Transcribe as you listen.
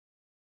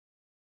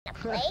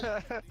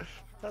wanna play?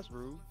 That's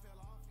rude.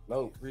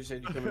 Low,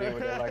 appreciate you coming in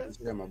with that like and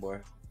share, my boy.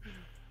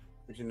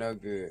 But you know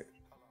good.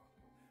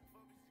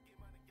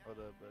 Hold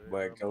up, buddy.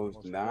 Boy,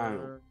 Coach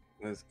 9.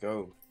 Let's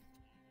go.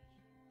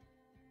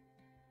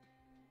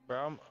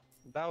 Bro,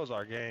 that was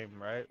our game,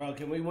 right? Bro,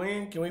 can we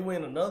win? Can we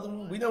win another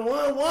one? We done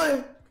won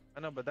one. I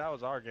know, but that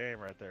was our game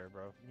right there,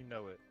 bro. You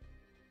know it.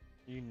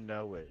 You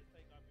know it.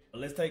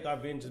 Let's take our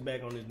vengeance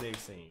back on this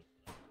next scene.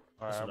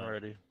 All right, I'm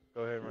ready.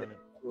 Go ahead, run it.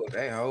 Look,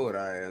 they hold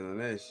our ass on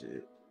that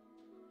shit.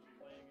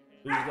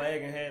 We was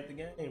lagging half the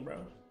game, bro.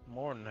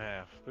 More than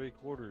half,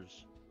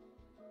 3/4.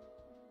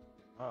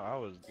 Oh, I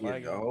was Yeah,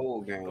 lagging the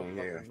whole game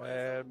here.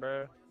 mad,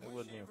 bro. It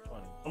wasn't even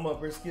funny. I'm up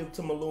here skip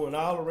to Malou and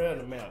all around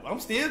the map. I'm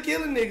still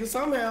killing niggas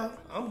somehow.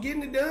 I'm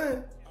getting it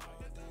done.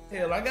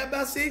 Hell, I got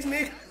about 6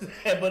 niggas,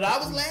 but I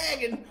was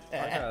lagging.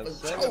 I got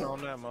 7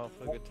 on that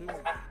motherfucker too.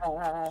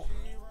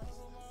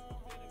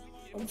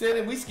 I'm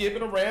telling you, we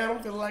skipping around.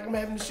 I'm feeling like I'm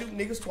having to shoot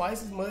niggas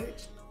twice as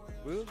much.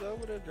 We was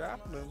over there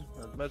dropping them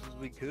as much as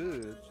we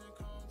could.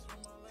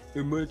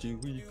 As much as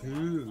we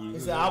could. He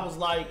said I was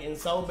lagging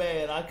so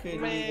bad I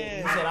couldn't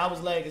even. He said I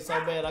was lagging so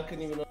bad I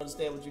couldn't even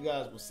understand what you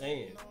guys were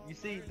saying. You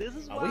see, this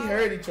is why we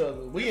heard each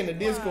other. We in the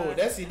Discord.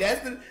 That's the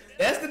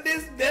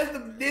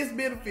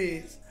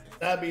benefits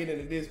not being in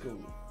the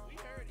Discord.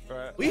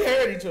 Right. We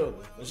heard each other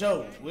for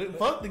sure.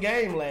 Fuck the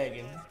game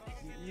lagging.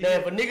 Now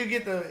if a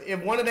nigga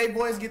if one of they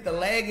boys get the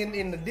lagging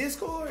in the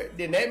Discord,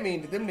 then that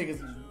means that them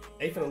niggas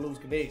they finna lose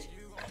connection.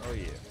 Oh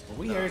yeah. But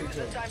we heard each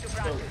other.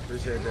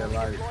 Appreciate that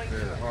life.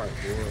 Very hard,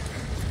 boy.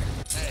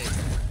 Hey,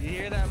 you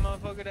hear that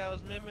motherfucker that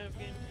was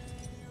mimicking?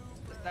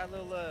 That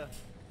little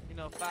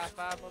 5-5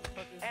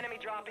 motherfucker? Enemy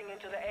dropping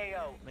into the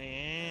AO.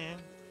 Man.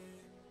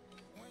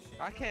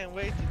 I can't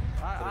wait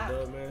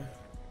to man.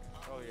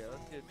 Oh yeah,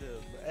 let's get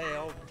this. Hey,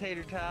 old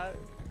tater tot.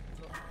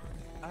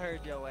 I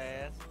heard your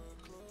ass.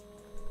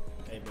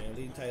 Hey man,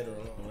 leave Tater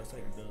alone. Let's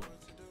take a dub.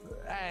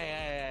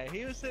 Hey,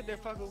 he was sitting there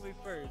fucking with me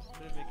first,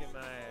 mimicking my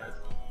ass.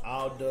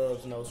 All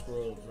dubs, no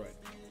scrubs, right?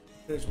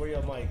 Kush, where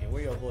your mic at?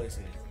 Where your voice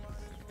at?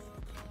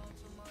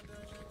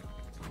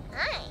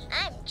 Hi,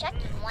 I'm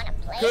Chucky. Wanna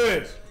play?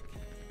 Kush!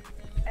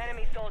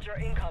 Enemy soldier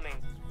incoming.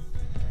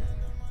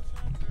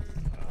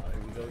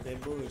 Here we go with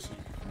that bullshit.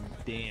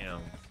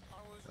 Damn.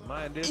 Am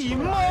I in this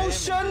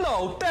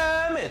Emotional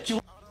damage!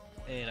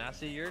 And I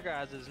see your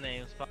guys'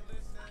 names.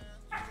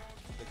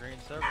 The green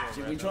circle.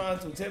 Shit, we trying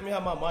to tell me how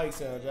my mic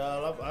sounds,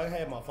 y'all. I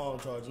had my phone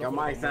charged. Your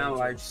mic sound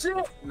like shit.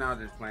 No,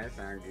 just playing. It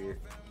sound good.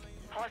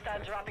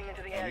 Hostiles dropping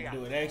into the area.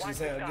 It actually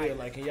sound good.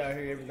 Like, can y'all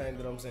hear everything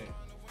that I'm saying?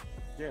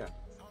 Yeah.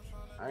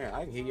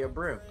 I can hear your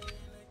breath.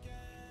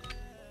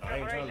 I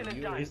ain't trying to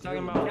use. He's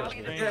talking about on the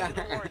stream.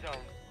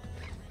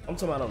 I'm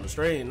talking about on the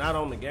stream, not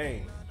on the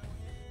game.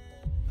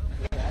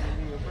 Yeah, I can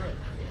hear your breath.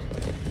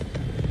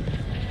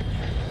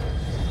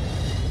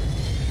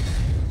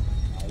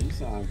 Oh, you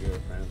sound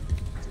good, man.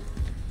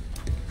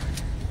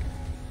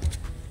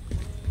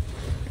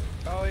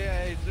 Oh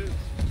yeah, hey Zeus.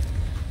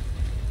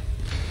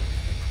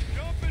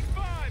 Jump in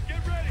 5,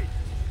 get ready!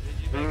 Did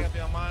you make up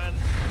your mind?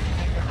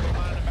 Make up your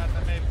mind about the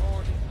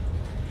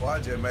A40? Boy, I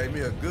just made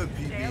me a good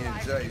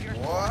PB&J,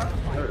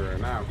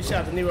 boy. You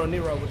shout to Nero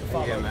with the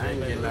follow. Yeah, man, I ain't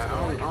getting that. I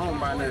don't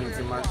buy nothing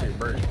until my shit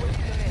break. For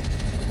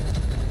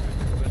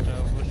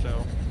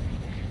sure.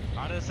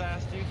 I just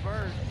asked you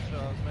first, so I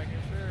was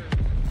making sure.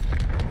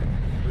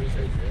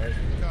 Appreciate you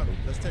asking.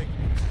 Let's take it.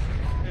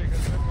 Yeah,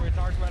 because remember we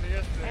talked about it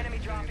yesterday. Enemy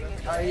dropping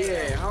into Oh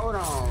yeah, hold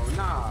on.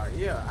 Nah,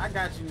 yeah, I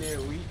got you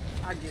next week.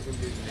 I get them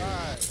bitches.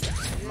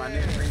 Alright. My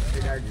next week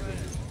shit, I get them.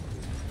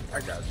 I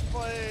got you.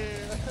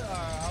 Alright,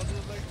 I'll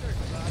just make sure,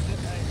 because I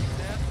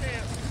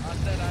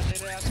said I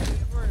did ask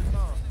you first,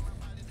 huh?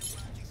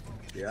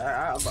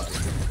 Yeah, I'm about to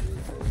get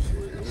them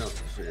shit. You know,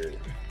 shit.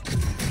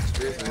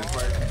 Especially the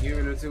price you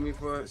giving it to me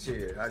for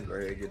shit. I go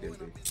ahead and get them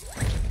bitches.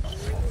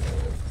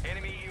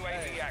 enemy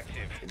UAV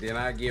active. And then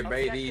I get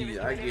baby,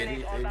 I get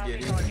these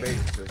the baby,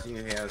 so she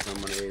can have some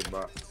on the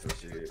Xbox. So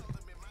shit.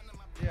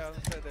 Yeah, I was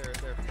gonna say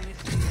they're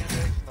PC and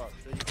Xbox,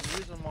 so you can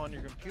use them on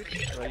your computer.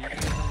 Well, you can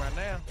use them right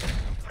now.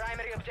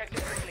 Primary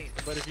objective complete.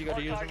 But if you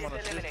gotta use them on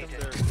a system,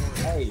 they're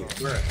Hey,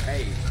 bro,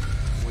 hey.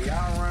 When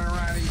y'all run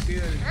around these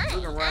buildings, Hi,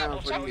 look around I'm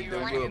for Chucky. these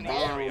Wanna little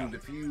play? bomb,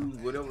 defuse,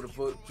 whatever the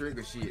fuck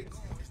trigger shit.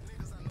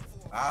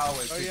 I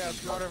always oh yeah,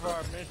 it's part of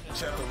our mission.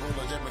 check the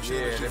ruler, just make Yeah, sure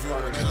that you that's feel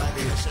part it of and like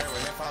it and share it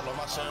and follow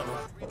my channel.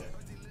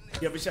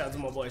 Yeah, big shout out to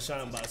my boy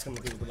Shine Box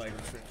coming through with the like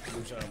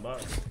new Shine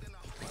Box.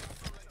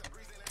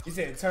 He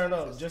said turn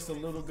up just a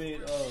little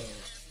bit,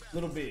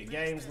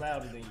 game's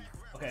louder than you.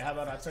 Okay, how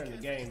about I turn the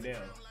game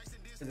down?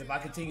 Because if I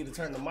continue to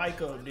turn the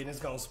mic up, then it's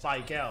gonna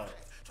spike out.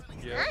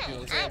 Yeah. Hi, You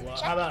know what I'm I'm saying? Well,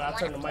 Chucky. how about I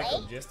turn the Wanna mic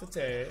play? up just a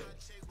tad?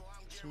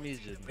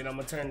 Smidgen. Then I'm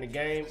gonna turn the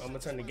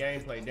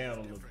gameplay down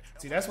a little bit.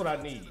 See, that's what I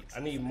need. I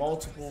need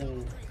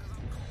multiple,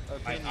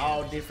 like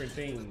all different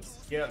things.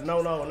 Yeah,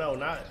 no,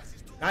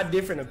 not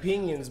different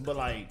opinions, but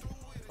like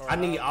I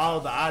need all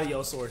the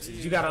audio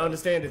sources. You gotta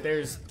understand that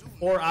there's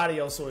 4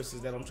 audio sources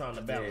that I'm trying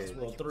to balance.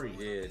 Well, 3.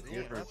 Yeah,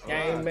 different.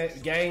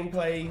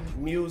 Gameplay,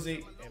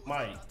 music, and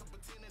mic.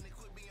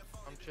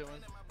 I'm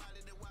chilling.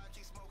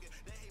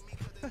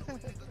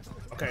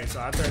 Okay,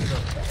 so I turned it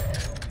up.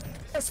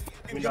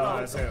 Let me know how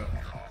that sound.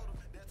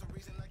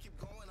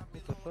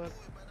 What the fuck?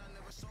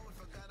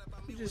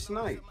 You just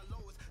sniped.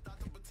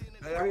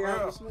 Hey, Why you I'm have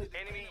to real. snipe?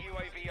 Enemy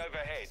UAV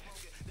overhead.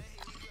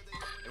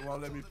 They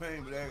won't let me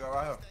ping, but they go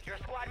right here. Your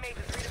squad mate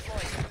is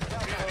redeploying.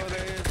 Well Oh, done.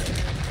 there is.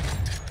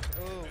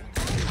 Oh.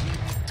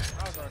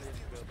 I was already in the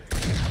building.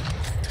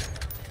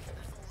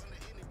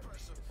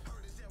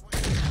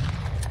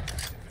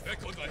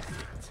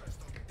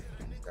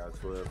 Got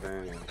 12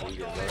 bang. I'm gonna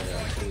get Hostile right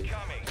out airstrike too.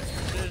 incoming.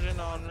 Decision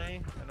on me,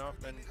 and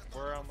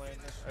where I'm laying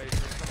this. Hey,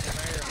 there's something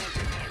there.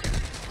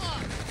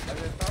 I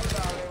just thought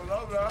about it on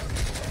over there.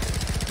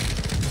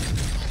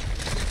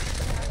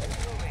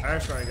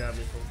 Airstrike got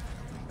me, fool.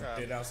 Yeah,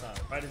 Did outside.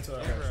 Right into a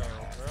bro, airstrike.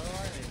 I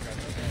ain't even got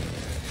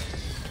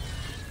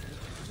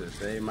no Just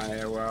save my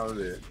head where I was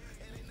at.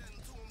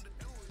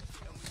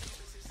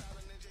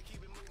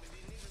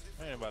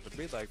 I ain't about to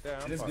be like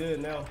that. It's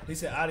good now. He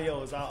said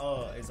audio is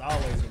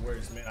always the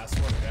worst, man. I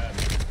swear to God.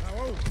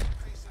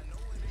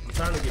 I'm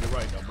trying to get it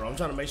right though, bro. I'm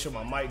trying to make sure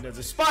my mic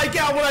doesn't spike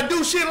out when I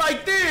do shit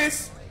like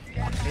this.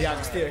 And y'all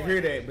can still hear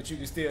that, but you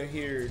can still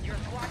hear Your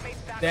squad mate's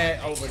back.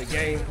 that over the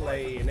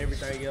gameplay and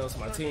everything else.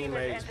 My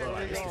teammates, bro.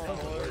 Like, it's the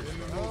fucking worst,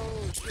 bro.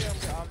 Oh shit,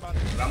 I'm about to.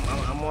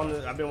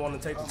 But I've been wanting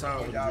to take the time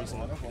with it Y'all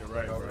recently to get it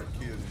right, go bro. over and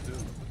kill the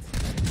dude.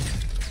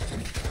 I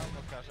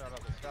almost got shot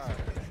out the sky.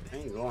 I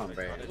ain't going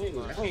bad.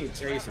 I ain't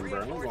chasing,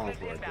 bro. I'm going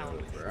for a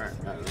dub, bro. Alright.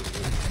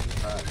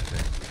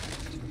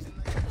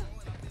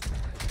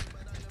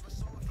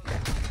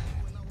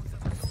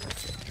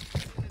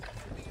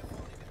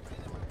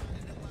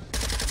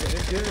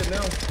 It's good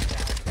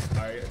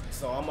now. Alright,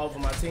 so I'm over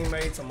my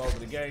teammates, I'm over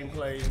the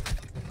gameplay.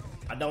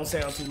 I don't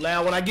sound too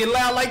loud. When I get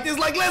loud like this,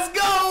 like, let's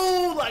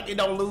go! Like, it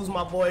don't lose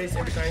my voice,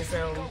 everything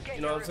sounds,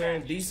 you know what I'm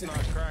saying, decent.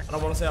 I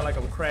don't want to sound like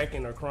I'm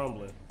cracking or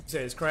crumbling. You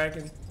say it's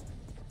cracking?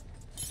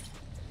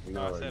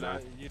 No, I it's said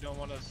not. you don't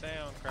want to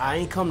sound I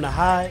crazy. ain't come to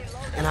hide,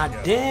 and I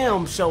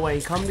damn sure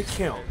ain't come to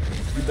count.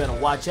 You better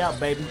watch out,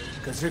 baby,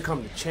 cause here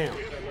come the champ.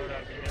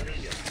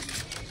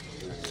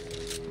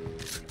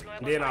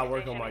 And then I'll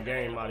work on my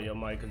game audio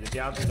mic, because if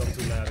y'all think I'm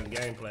too loud in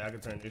gameplay, I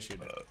can turn this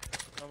shit up.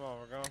 Come on,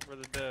 we're going for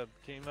the dub.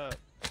 Team up.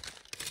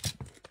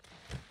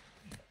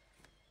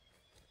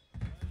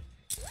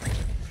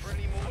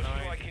 Friendly I mortar know I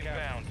ain't strike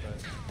inbound.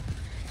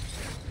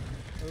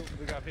 but... Oop,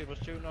 we got people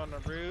shooting on the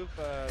roof,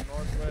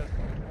 northwest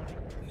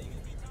 120.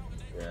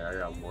 Yeah, I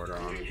got mortar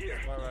on me.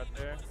 Right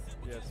there.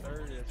 Yes,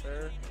 sir. Yes,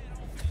 sir.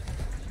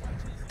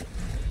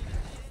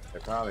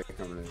 They're probably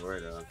coming this way,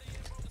 though.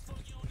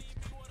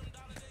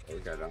 We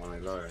got the only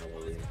loader, I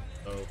believe.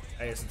 So,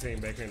 hey, it's a team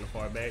back here in the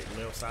far back,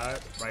 left side,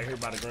 right here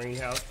by the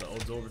greenhouse, the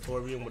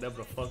observatorium, whatever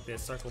the fuck that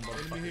circle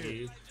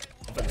motherfucker is.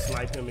 I'm gonna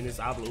snipe him in this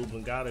Abla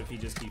Ubangata if he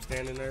just keeps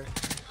standing there.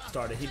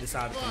 He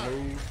decided to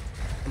move.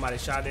 Somebody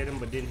shot at him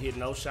but didn't hit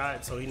no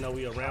shot, so he know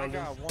we around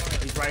him.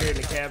 He's right here in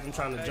the cabin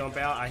trying to jump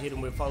out. I hit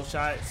him with 4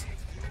 shots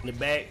in the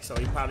back, so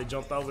he probably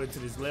jumped over to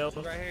this left.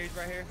 He's right here. He's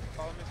right here.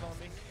 Follow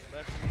me.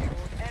 Left of me,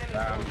 forward. Enemy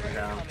Down, soldier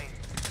down. incoming.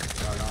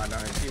 Oh, no, I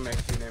don't. His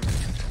teammates shooting at me.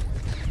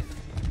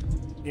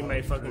 He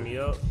may fucking me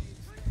up.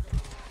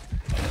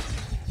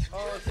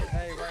 Oh, shit.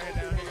 Hey, right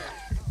here down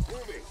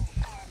here.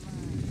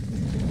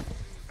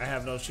 I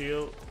have no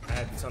shield. I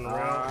had to turn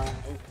around.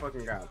 He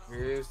fucking got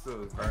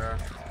pistols, bro.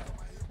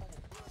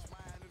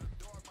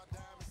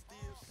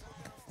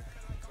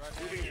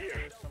 Right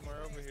here. Somewhere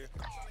over here.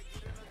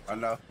 I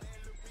know.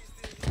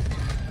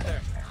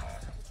 There.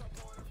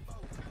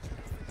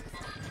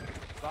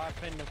 Live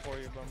pending for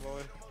you, my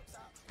boy.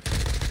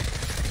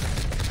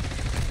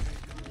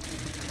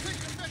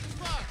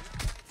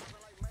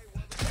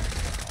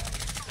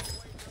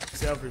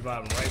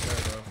 Self-reviving right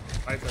there, bro.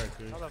 Right there,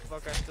 kid. How the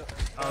fuck I still...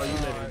 Oh, you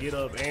let him get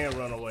up and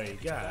run away.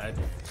 God.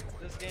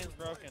 This game's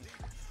broken.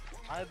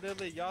 I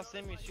literally, y'all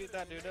see me shoot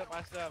that dude up,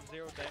 I still have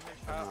 0 damage.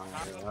 How the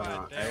Hold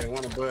on. fuck Hey,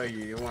 want to bug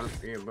you. You want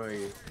to bug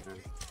you.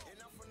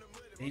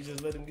 He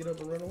just let him get up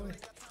and run away.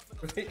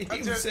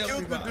 I just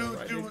killed the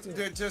dude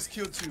that just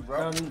killed you,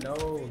 bro. No.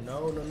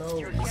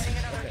 You're getting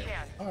another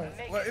chance. Alright.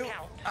 Make Well, it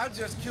count. I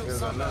just killed There's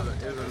somebody.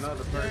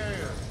 another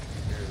person.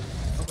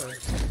 Okay.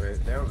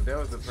 But that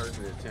was the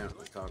person that Champ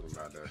was talking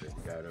about, though, that you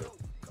got up.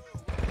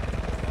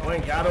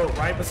 One got up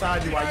right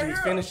beside you while you was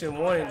finishing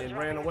one and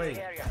ran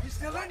away. He's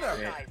still in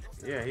there.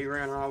 Yeah, he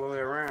ran all the way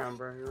around,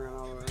 bro. He ran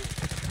all the way around.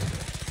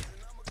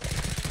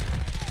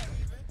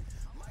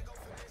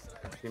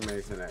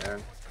 Teammates in the air.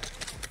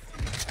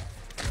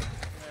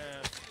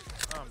 Man,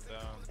 I'm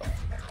done.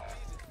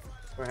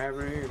 What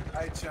happened here?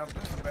 Hey, champ,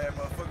 some bad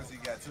motherfuckers he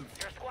got too.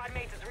 Your squad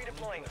mate is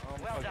redeploying.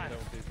 I'm Well fucking done. done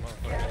with these Gas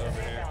motherfuckers is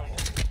over here. inbound.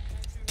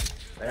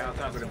 They on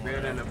top of the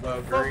building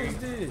above What green. is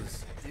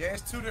this? Yeah,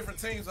 it's 2 different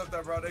teams up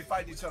there, bro. They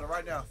fight each other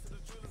right now.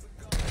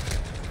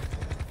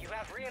 You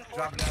have Dropping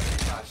reinforcements.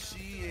 down. Ah,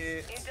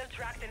 shit. Intel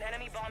tracked an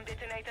enemy bomb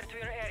detonator to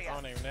your I area.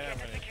 don't even have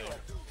Get it anything. secure.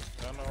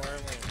 Don't know where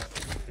it went.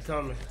 They're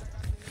coming.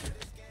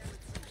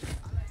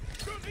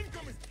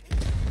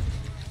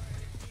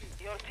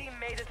 Your team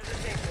made it to the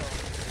safe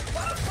zone.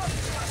 Why the fuck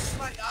did I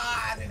snipe?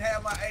 Ah, I didn't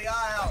have my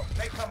AI out.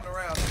 They coming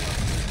around.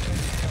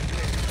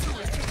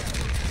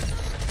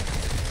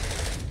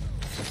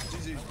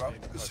 bro.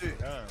 Good shit.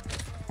 Dumb.